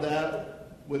story about that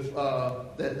with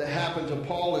that happened to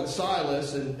Paul and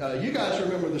Silas. And you guys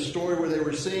remember the story where they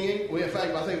were singing? In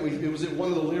fact, I think it was in one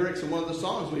of the lyrics in one of the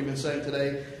songs we've been saying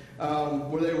today.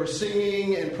 Where they were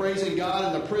singing and praising God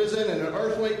in the prison, and an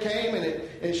earthquake came, and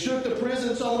it shook the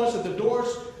prison so much that the doors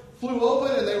flew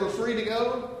open and they were free to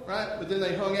go, right? But then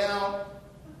they hung out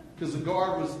because the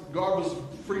guard was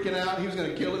freaking out. He was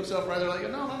going to kill himself, right? They're like,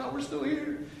 no, we're still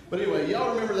here. But anyway,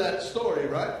 y'all remember that story,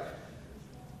 right?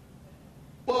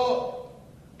 Well,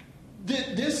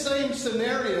 this same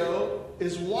scenario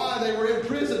is why they were in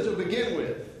prison to begin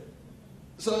with.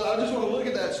 So I just want to look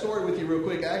at that story with you real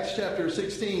quick. Acts chapter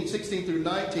 16 through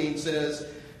 19 says,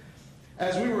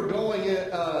 as we were going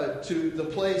to the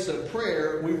place of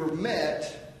prayer, we were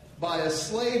met by a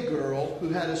slave girl who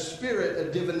had a spirit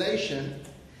of divination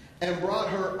and brought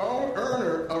her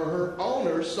owner,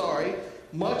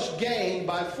 much gain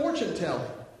by fortune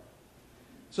telling.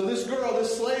 So this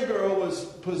slave girl was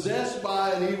possessed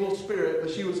by an evil spirit, but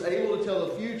she was able to tell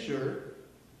the future.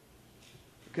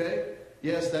 Okay?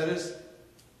 Yes, that is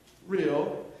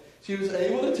real. She was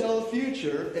able to tell the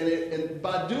future, and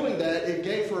by doing that, it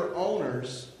gave her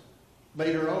owners,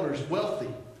 made her owners wealthy.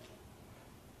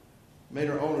 Made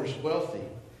her owners wealthy.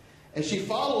 And she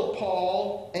followed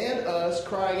Paul and us,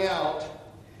 crying out,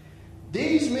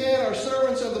 "These men are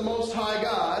servants of the Most High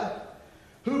God,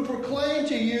 who proclaim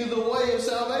to you the way of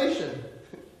salvation."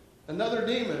 Another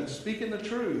demon speaking the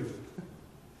truth.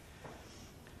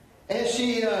 And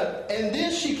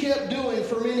this she kept doing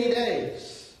for many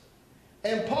days.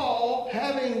 And Paul,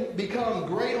 having become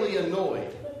greatly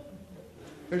annoyed.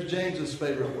 There's James's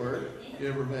favorite word. You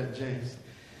ever met James?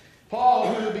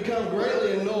 Paul, who had become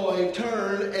greatly annoyed,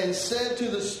 turned and said to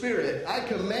the Spirit, "I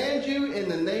command you in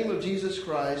the name of Jesus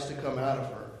Christ to come out of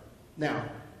her." Now,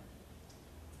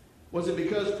 was it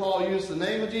because Paul used the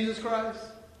name of Jesus Christ?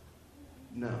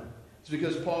 No. It's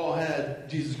because Paul had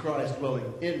Jesus Christ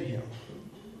dwelling in him.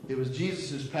 It was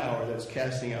Jesus' power that was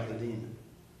casting out the demon.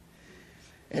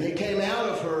 And it came out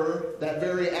of her that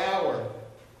very hour.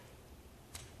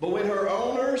 But when her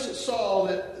owners saw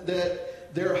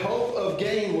that their hope of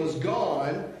gain was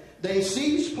gone, they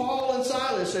seized Paul and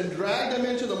Silas and dragged them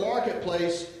into the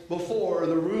marketplace before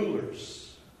the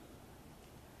rulers.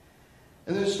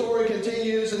 And then the story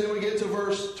continues, and then we get to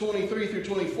verse 23 through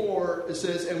 24. It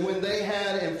says, "And when they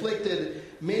had inflicted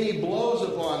many blows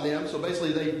upon them," so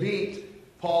basically they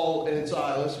beat Paul and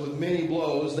Silas with many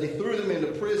blows, "they threw them into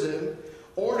prison,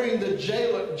 ordering the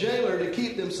jailer to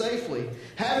keep them safely.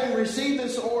 Having received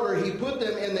this order, he put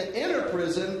them in the inner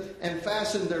prison and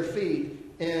fastened their feet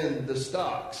in the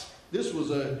stocks." This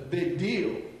was a big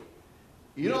deal.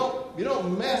 You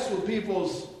don't mess with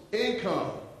people's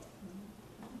income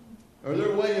or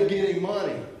their way of getting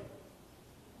money.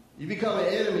 You become an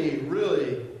enemy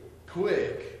really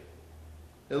quick,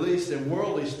 at least in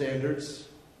worldly standards.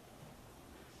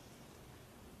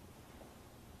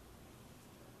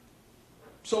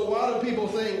 So why do people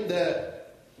think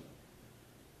that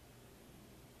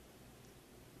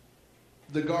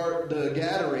the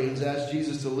Gadarenes asked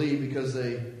Jesus to leave? Because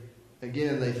they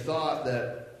thought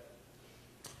that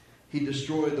he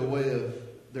destroyed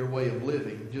their way of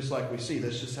living, just like we see.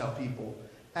 That's just how people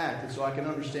act. And so I can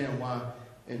understand why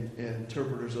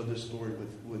interpreters of this story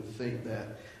would think that.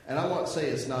 And I won't say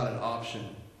it's not an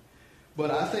option,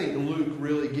 but I think Luke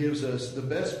really gives us the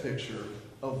best picture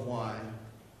of why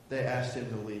they asked him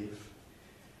to leave.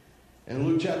 In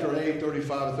Luke chapter 8,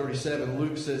 35 to 37,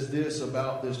 Luke says this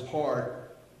about this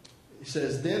part. He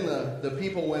says, "Then the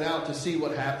people went out to see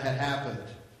what had happened.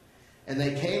 And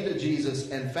they came to Jesus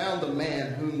and found the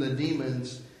man whom the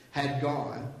demons had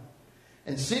gone.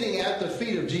 And sitting at the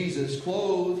feet of Jesus,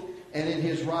 clothed and in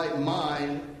his right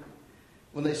mind,"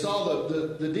 when they saw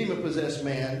the demon-possessed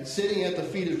man sitting at the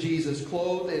feet of Jesus,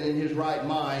 clothed and in his right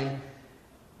mind,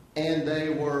 and they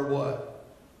were what?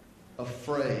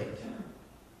 Afraid.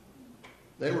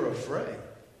 They were afraid.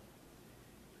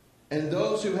 And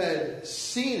those who had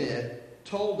seen it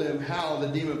told them how the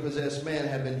demon-possessed man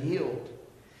had been healed.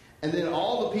 And then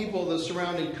all the people of the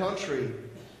surrounding country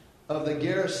of the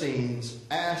Gerasenes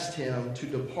asked him to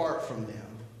depart from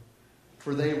them,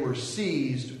 for they were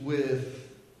seized with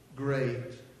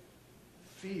great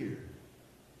fear.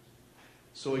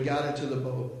 So he got into the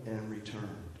boat and returned.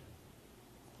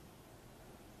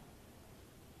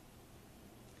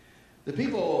 The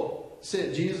people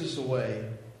sent Jesus away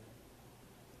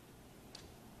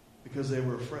because they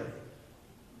were afraid.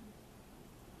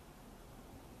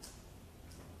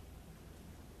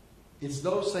 It's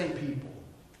those same people,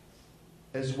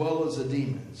 as well as the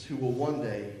demons, who will one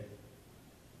day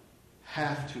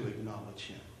have to acknowledge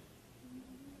him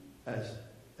as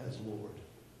Lord.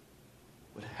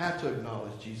 Would have to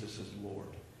acknowledge Jesus as Lord.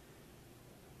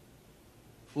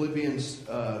 Philippians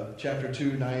chapter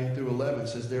 2, 9 through 11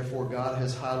 says, "Therefore God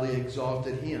has highly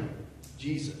exalted him,"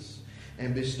 Jesus,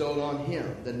 "and bestowed on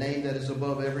him the name that is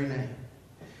above every name,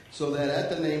 so that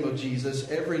at the name of Jesus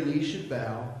every knee should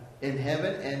bow, in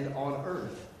heaven and on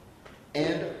earth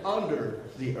and under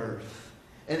the earth,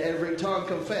 and every tongue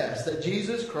confess that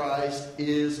Jesus Christ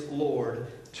is Lord,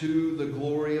 to the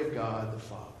glory of God the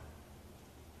Father."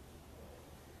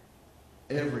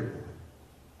 Everyone.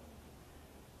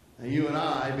 Now you and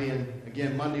I, being,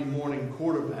 again, Monday morning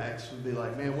quarterbacks, would be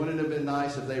like, man, wouldn't it have been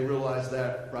nice if they realized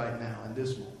that right now, in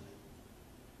this moment?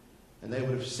 And they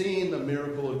would have seen the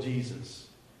miracle of Jesus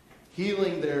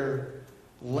healing their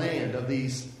land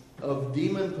of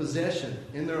demon possession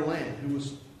in their land, who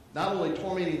was not only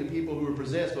tormenting the people who were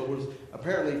possessed, but was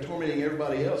apparently tormenting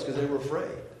everybody else because they were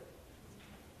afraid.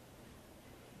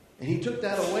 And he took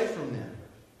that away from them.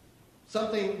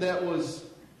 Something that was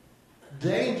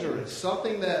dangerous,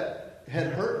 something that had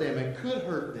hurt them and could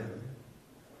hurt them.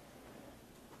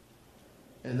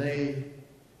 And they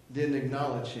didn't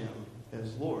acknowledge him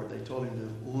as Lord. They told him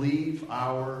to leave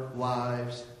our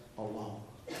lives alone.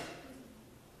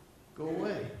 Go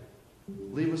away.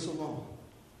 Leave us alone.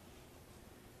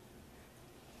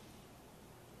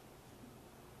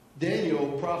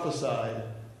 Daniel prophesied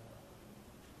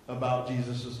about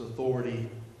Jesus' authority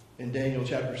in Daniel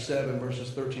chapter 7, verses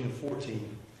 13 and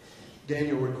 14.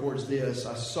 Daniel records this: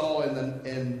 I saw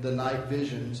in the night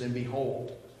visions, and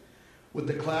behold, with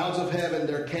the clouds of heaven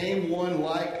there came one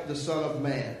like the Son of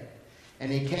Man.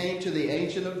 And he came to the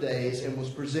Ancient of Days and was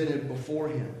presented before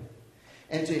him.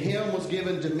 And to him was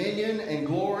given dominion and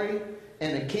glory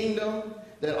and a kingdom,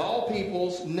 that all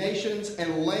peoples, nations,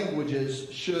 and languages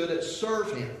should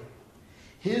serve him.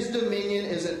 His dominion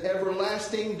is an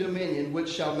everlasting dominion which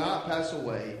shall not pass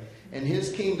away, and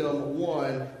his kingdom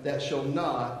one that shall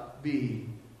not be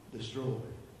destroyed.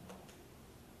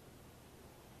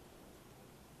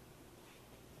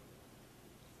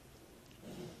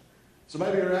 So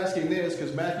maybe you're asking this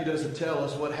because Matthew doesn't tell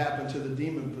us what happened to the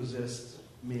demon-possessed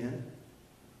men.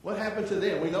 What happened to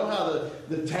them? We know how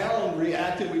the town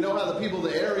reacted. We know how the people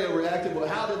of the area reacted. But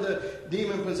how did the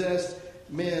demon-possessed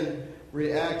men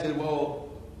reacted? Well,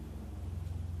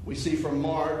 we see from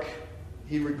Mark,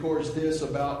 he records this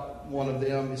about one of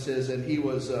them. He says, and he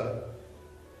was,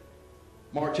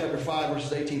 Mark chapter 5,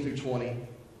 verses 18 through 20.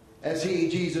 As he,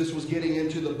 Jesus, was getting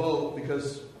into the boat,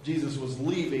 because Jesus was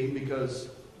leaving because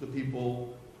the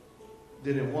people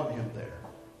didn't want him there.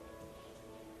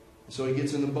 So he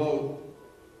gets in the boat,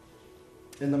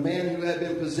 and the man who had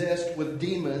been possessed with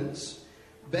demons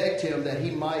begged him that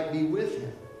he might be with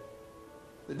him.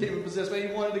 The demon-possessed man,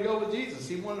 he wanted to go with Jesus.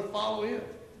 He wanted to follow him.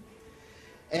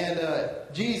 And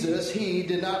Jesus, he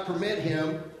did not permit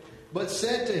him, but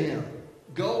said to him,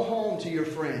 go home to your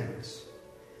friends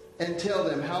and tell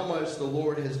them how much the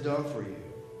Lord has done for you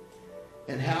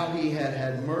and how he had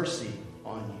had mercy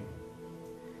on you.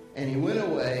 And he went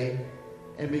away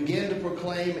and began to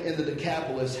proclaim in the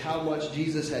Decapolis how much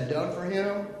Jesus had done for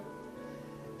him.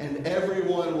 And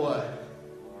everyone what?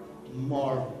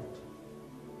 Marveled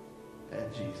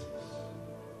at Jesus.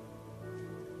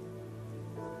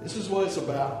 This is what it's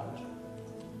about.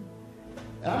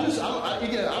 And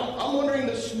I'm wondering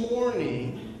this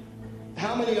morning,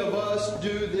 how many of us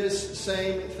do this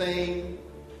same thing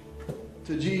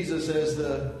to Jesus as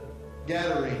the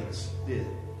Gadarenes did?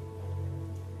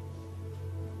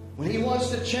 When he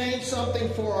wants to change something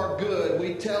for our good,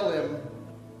 we tell him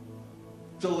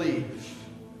to leave.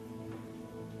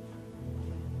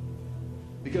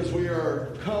 Because we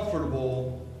are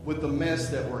comfortable with the mess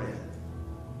that we're in.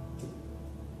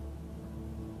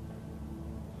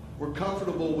 We're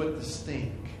comfortable with the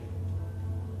stink.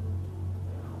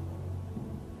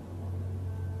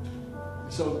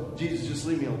 So, Jesus, just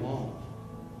leave me alone.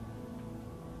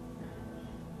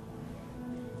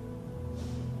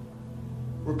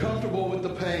 We're comfortable with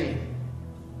the pain.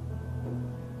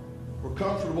 We're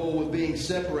comfortable with being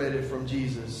separated from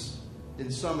Jesus in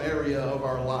some area of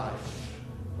our life.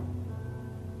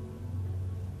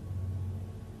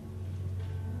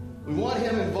 We want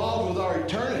him involved with our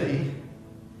eternity,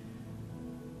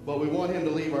 but we want him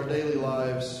to leave our daily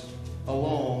lives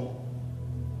alone,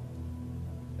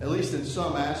 at least in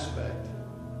some aspect.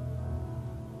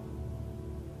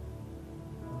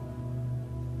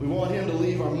 We want him to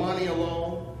leave our money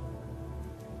alone.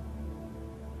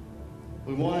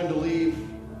 We want him to leave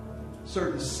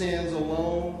certain sins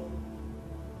alone.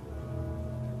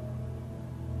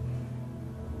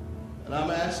 And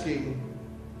I'm asking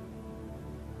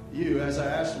you, as I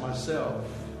ask myself,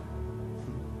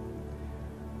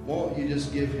 won't you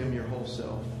just give him your whole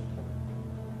self?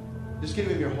 Just give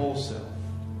him your whole self.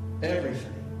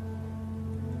 Everything.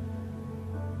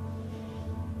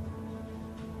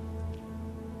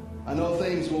 I know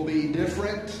things will be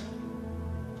different.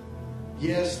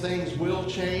 Yes, things will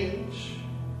change.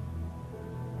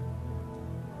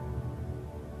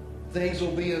 Things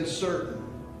will be uncertain.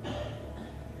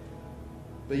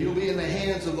 But you'll be in the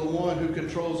hands of the one who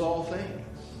controls all things.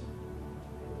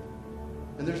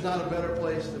 And there's not a better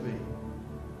place to be.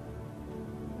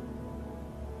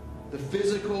 The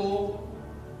physical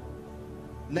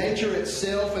nature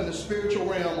itself and the spiritual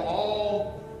realm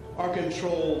all are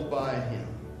controlled by him.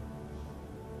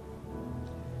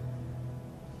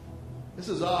 This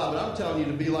is odd, but I'm telling you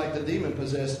to be like the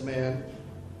demon-possessed man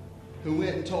who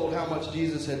went and told how much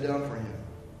Jesus had done for him.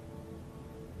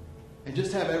 And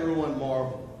just have everyone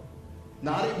marvel.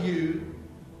 Not at you,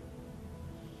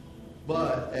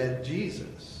 but at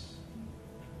Jesus.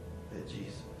 At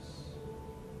Jesus.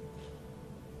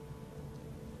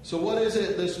 So what is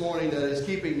it this morning that is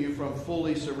keeping you from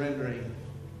fully surrendering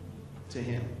to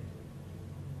him?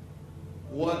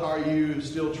 What are you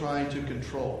still trying to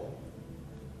control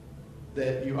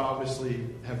that you obviously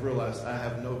have realized I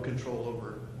have no control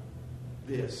over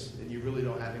this, and you really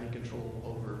don't have any control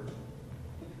over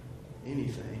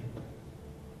anything?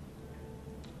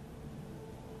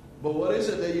 But what is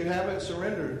it that you haven't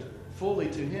surrendered fully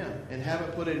to Him and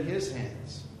haven't put in His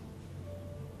hands?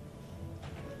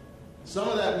 Some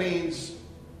of that means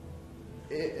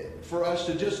for us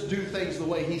to just do things the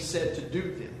way He said to do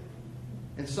them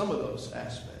in some of those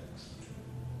aspects.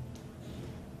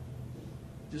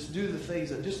 Just do the things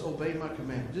that, just obey my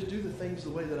command. Just do the things the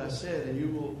way that I said, and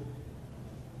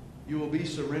you will be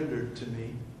surrendered to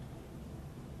me.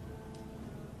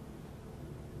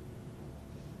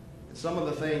 And some of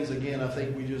the things, again, I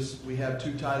think we have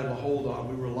too tight of a hold on.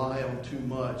 We rely on too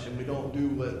much, and we don't do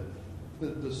what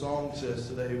the song says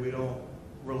today. We don't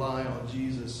rely on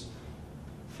Jesus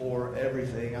for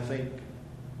everything. I think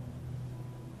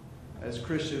as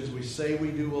Christians, we say we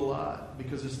do a lot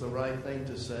because it's the right thing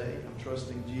to say. I'm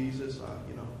trusting Jesus.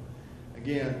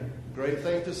 Again, great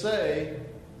thing to say,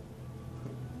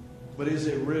 but is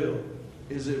it real?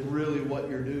 Is it really what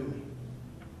you're doing?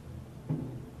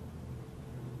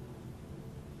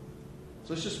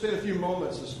 So let's just spend a few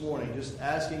moments this morning just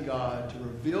asking God to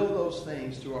reveal those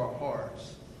things to our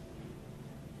hearts.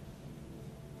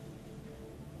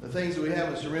 The things that we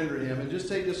haven't surrendered to Him. And just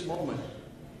take this moment.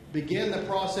 Begin the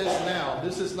process now.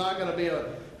 This is not going to be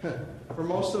for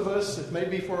most of us, it may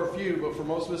be for a few, but for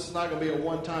most of us, it's not going to be a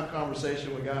one-time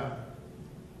conversation with God.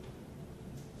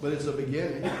 But it's a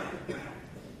beginning.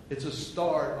 It's a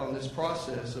start on this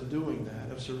process of doing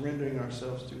that, of surrendering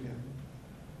ourselves to Him.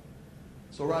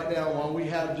 So right now, while we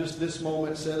have just this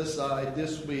moment set aside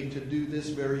this week to do this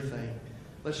very thing,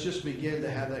 let's just begin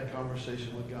to have that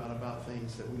conversation with God about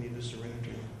things that we need to surrender to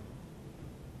Him.